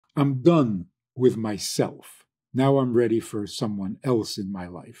I'm done with myself. Now I'm ready for someone else in my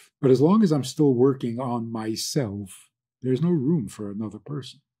life. But as long as I'm still working on myself, there's no room for another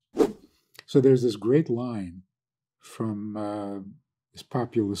person. So there's this great line from this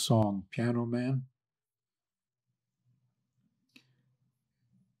popular song, Piano Man.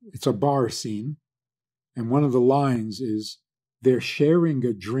 It's a bar scene, and one of the lines is, they're sharing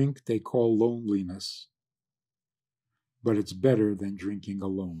a drink they call loneliness, but it's better than drinking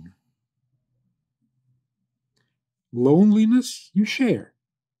alone. Loneliness, you share.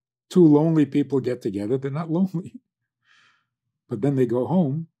 Two lonely people get together, they're not lonely. But then they go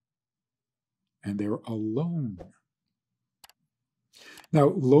home, and they're alone.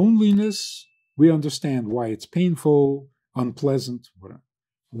 Now, loneliness, we understand why it's painful, unpleasant, whatever.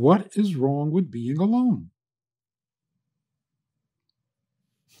 What is wrong with being alone?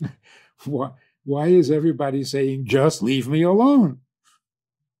 Why is everybody saying, just leave me alone?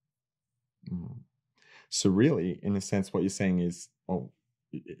 So really, in a sense, what you're saying is, well,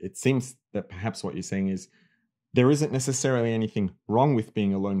 it seems that perhaps what you're saying is there isn't necessarily anything wrong with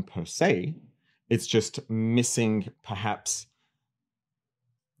being alone per se. It's just missing perhaps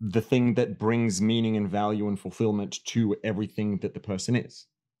the thing that brings meaning and value and fulfillment to everything that the person is.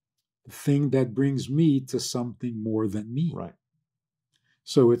 The thing that brings me to something more than me. Right.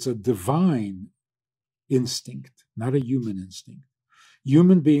 So it's a divine instinct, not a human instinct.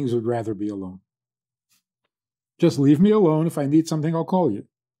 Human beings would rather be alone. Just leave me alone. If I need something, I'll call you.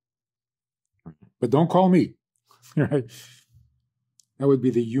 But don't call me. Right? That would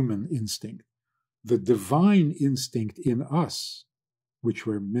be the human instinct. The divine instinct in us, which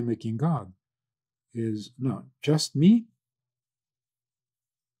we're mimicking God, is no, just me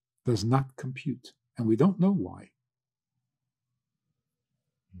does not compute. And we don't know why.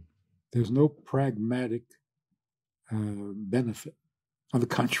 There's no pragmatic benefit. On the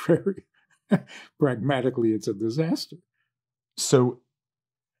contrary, pragmatically, it's a disaster. So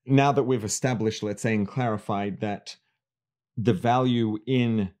now that we've established, let's say, and clarified that the value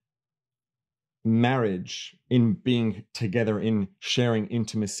in marriage, in being together, in sharing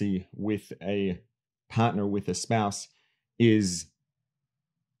intimacy with a partner, with a spouse, is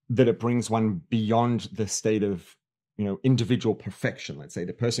that it brings one beyond the state of, individual perfection. Let's say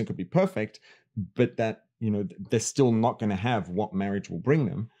the person could be perfect, but that, they're still not going to have what marriage will bring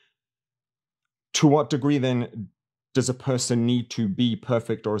them. To what degree then does a person need to be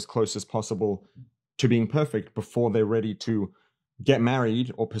perfect or as close as possible to being perfect before they're ready to get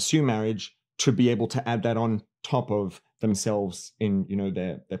married or pursue marriage, to be able to add that on top of themselves in,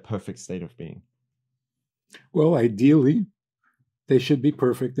 their perfect state of being? Well, ideally, they should be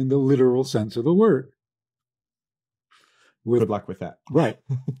perfect in the literal sense of the word. Good luck with that. Right.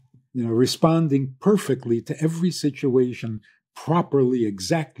 Responding perfectly to every situation, properly,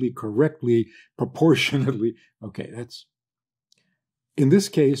 exactly, correctly, proportionately. Okay, that's... In this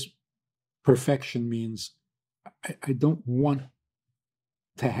case, perfection means I don't want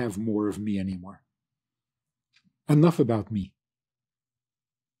to have more of me anymore. Enough about me.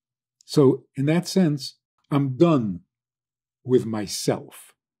 So, in that sense, I'm done with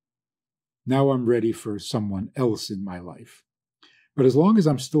myself. Now I'm ready for someone else in my life. But as long as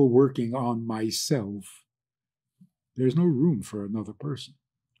I'm still working on myself, there's no room for another person.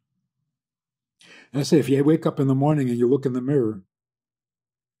 And I say, if you wake up in the morning and you look in the mirror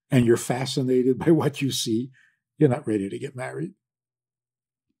and you're fascinated by what you see, you're not ready to get married.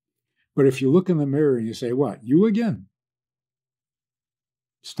 But if you look in the mirror and you say, what, you again?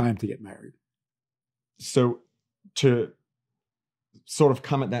 It's time to get married. So to sort of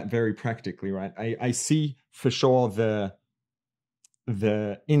come at that very practically, right? I see for sure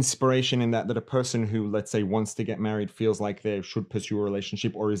the inspiration in that a person who, let's say, wants to get married feels like they should pursue a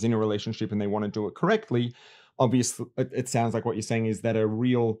relationship or is in a relationship and they want to do it correctly. Obviously, it sounds like what you're saying is that a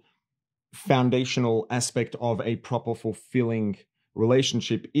real foundational aspect of a proper, fulfilling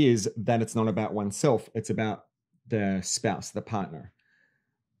relationship is that it's not about oneself, it's about the spouse, the partner.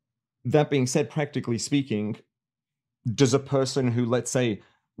 That being said, practically speaking, does a person who, let's say,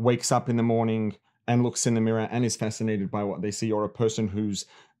 wakes up in the morning and looks in the mirror and is fascinated by what they see, or a person who's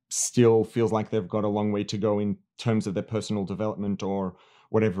still feels like they've got a long way to go in terms of their personal development or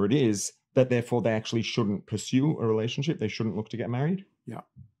whatever it is, that therefore they actually shouldn't pursue a relationship, they shouldn't look to get married? Yeah.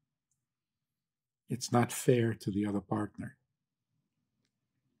 It's not fair to the other partner.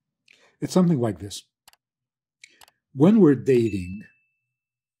 It's something like this. When we're dating,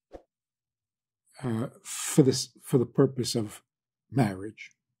 for the purpose of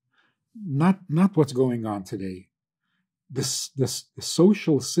marriage, not what's going on today. The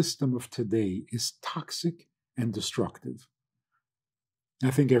social system of today is toxic and destructive.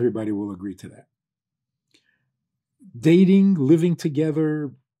 I think everybody will agree to that. Dating, living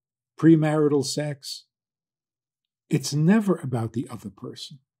together, premarital sex, it's never about the other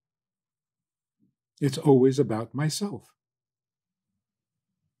person. It's always about myself.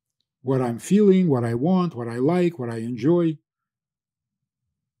 What I'm feeling, what I want, what I like, what I enjoy.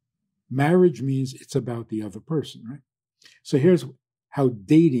 Marriage means it's about the other person, right? So here's how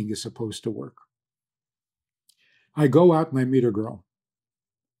dating is supposed to work. I go out and I meet a girl.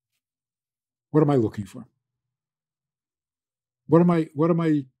 What am I looking for? What do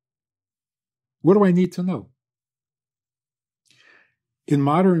I need to know? In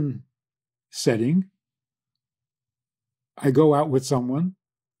modern setting, I go out with someone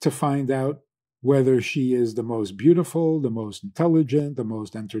to find out whether she is the most beautiful, the most intelligent, the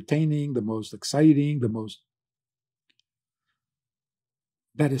most entertaining, the most exciting,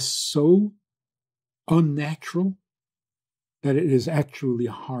 that is so unnatural that it is actually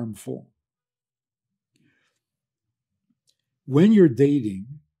harmful. When you're dating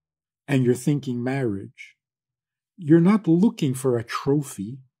and you're thinking marriage, you're not looking for a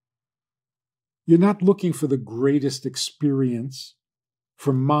trophy. You're not looking for the greatest experience,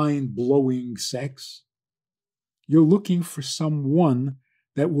 for mind-blowing sex. You're looking for someone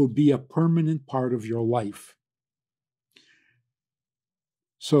that will be a permanent part of your life.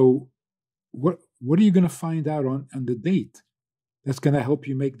 So what are you going to find out on the date that's going to help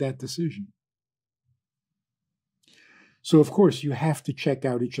you make that decision? So, of course, you have to check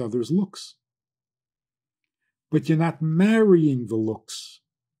out each other's looks. But you're not marrying the looks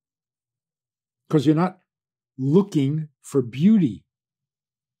because you're not looking for beauty.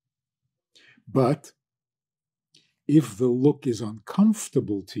 But if the look is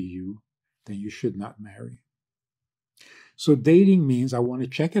uncomfortable to you, then you should not marry. So dating means I want to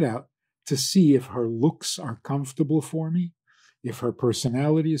check it out to see if her looks are comfortable for me, if her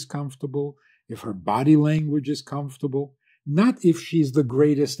personality is comfortable, if her body language is comfortable, not if she's the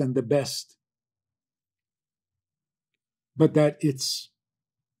greatest and the best, but that it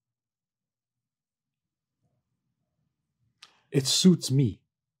suits me.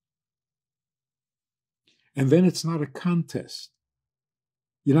 And then it's not a contest.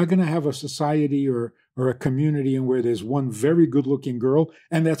 You're not going to have a society or a community in where there's one very good-looking girl,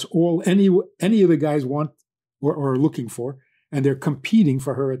 and that's all any of the guys want or are looking for, and they're competing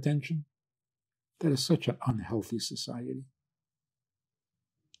for her attention. That is such an unhealthy society.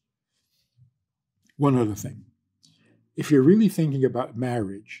 One other thing. If you're really thinking about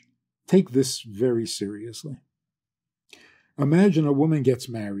marriage, take this very seriously. Imagine a woman gets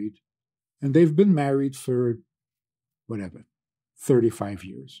married, and they've been married for, 35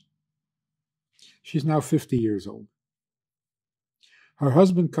 years. She's now 50 years old. Her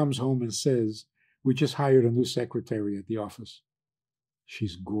husband comes home and says, "We just hired a new secretary at the office.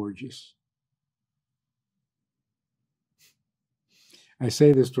 She's gorgeous." I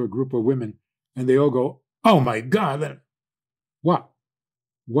say this to a group of women, and they all go, "Oh my God, what?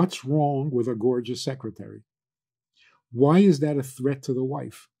 What's wrong with a gorgeous secretary? Why is that a threat to the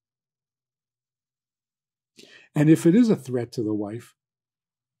wife?" And if it is a threat to the wife,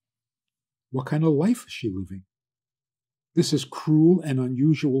 what kind of life is she living? This is cruel and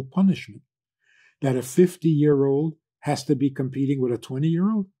unusual punishment, that a 50-year-old has to be competing with a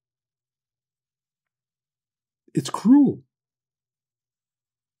 20-year-old. It's cruel.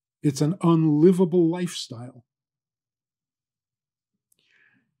 It's an unlivable lifestyle.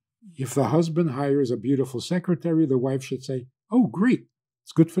 If the husband hires a beautiful secretary, the wife should say, "Oh, great,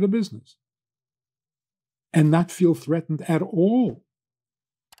 it's good for the business," and not feel threatened at all.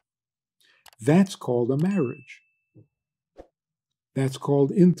 That's called a marriage. That's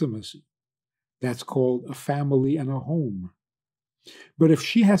called intimacy. That's called a family and a home. But if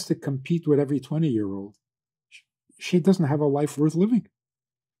she has to compete with every 20-year-old, she doesn't have a life worth living.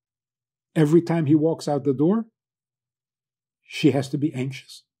 Every time he walks out the door, she has to be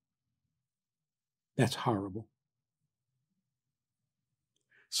anxious. That's horrible.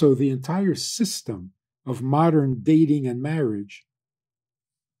 So the entire system of modern dating and marriage,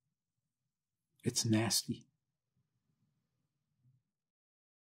 it's nasty.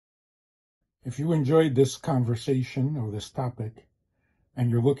 If you enjoyed this conversation or this topic, and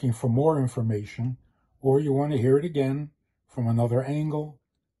you're looking for more information, or you want to hear it again from another angle,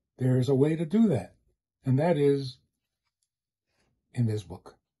 there's a way to do that. And that is in this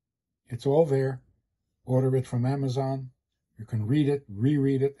book. It's all there. Order it from Amazon. You can read it,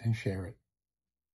 reread it, and share it.